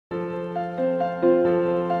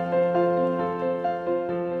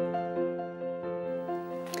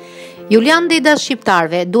Julian Deda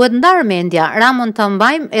shqiptarëve, duhet ndarë mendja, Ramën të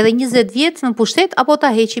mbajmë edhe 20 vjet në pushtet apo ta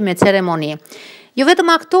heqim me ceremoni. Jo vetëm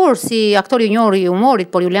aktor si aktor i njohur i humorit,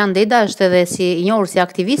 por Julian Deda është edhe si i njohur si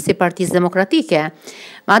aktivist i Partisë Demokratike.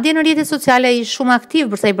 Madje në rrjetet sociale ai shumë aktiv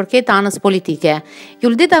për sa i përket anës politike.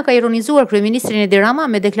 Jul Deda ka ironizuar kryeministrin Edi Rama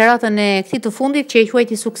me deklaratën e këtij të fundit që e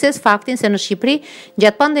quajti sukses faktin se në Shqipëri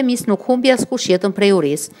gjatë pandemisë nuk humbi askush jetën prej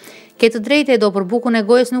urisë. Ke të drejtë do për bukën e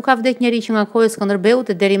gojës nuk ka vdek njeri që nga kohë Skënderbeut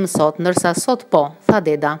e deri më sot, ndërsa sot po, tha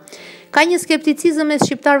Deda. Ka një skepticizëm mes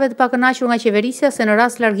shqiptarëve të pakënaqur nga qeverisja se në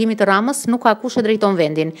rast largimit të Ramës nuk ka kush e drejton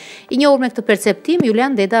vendin. I njohur me këtë perceptim,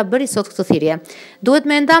 Julian Deda bëri sot këtë thirrje. Duhet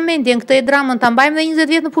me nda mendjen këtë Edi Ramën ta mbajmë dhe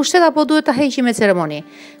 20 vjet në pushtet apo duhet ta heqim me ceremoni?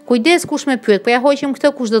 Kujdes kush më pyet, po ja hoqim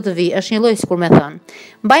këtë kush do të vi, është një lloj sikur me thënë.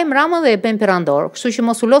 Mbajmë Ramën dhe e bëjmë perandor, kështu që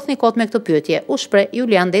mos u lodhni kot me këtë pyetje. U shpreh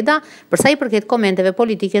Julian Deda për sa i përket komenteve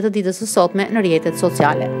politike të ditës së sotme në rrjetet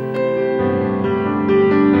sociale.